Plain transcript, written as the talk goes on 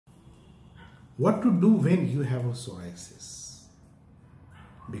What to do when you have a psoriasis?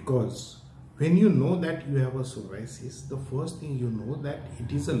 Because when you know that you have a psoriasis, the first thing you know that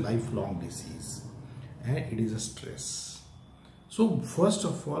it is a lifelong disease and it is a stress. So first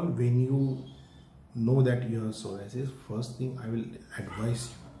of all, when you know that you have psoriasis, first thing I will advise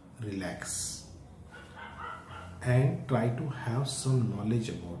you, relax and try to have some knowledge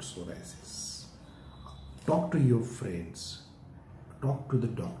about psoriasis. Talk to your friends, talk to the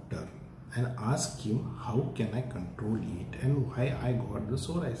doctor and ask him how can I control it and why I got the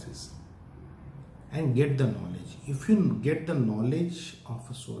psoriasis, and get the knowledge. If you get the knowledge of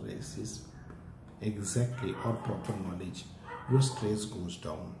psoriasis exactly or proper knowledge, your stress goes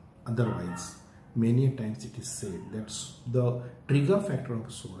down. Otherwise, many times it is said that the trigger factor of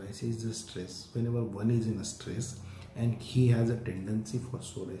psoriasis is the stress. Whenever one is in a stress and he has a tendency for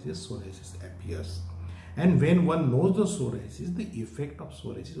psoriasis, psoriasis appears. And when one knows the psoriasis, the effect of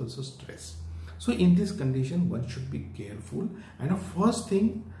psoriasis is also stress. So in this condition, one should be careful. And the first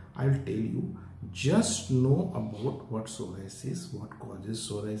thing I will tell you, just know about what psoriasis, what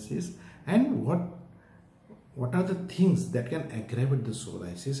causes psoriasis, and what are the things that can aggravate the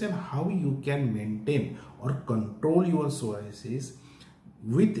psoriasis, and how you can maintain or control your psoriasis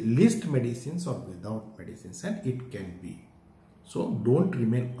with least medicines or without medicines, and it can be. So don't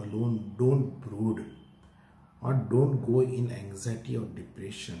remain alone, don't brood, or don't go in anxiety or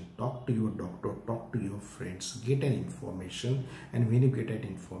depression. Talk to your doctor, talk to your friends, get an information, and when you get that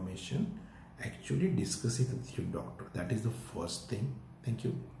information, actually discuss it with your doctor. That is the first thing. Thank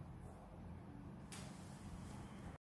you.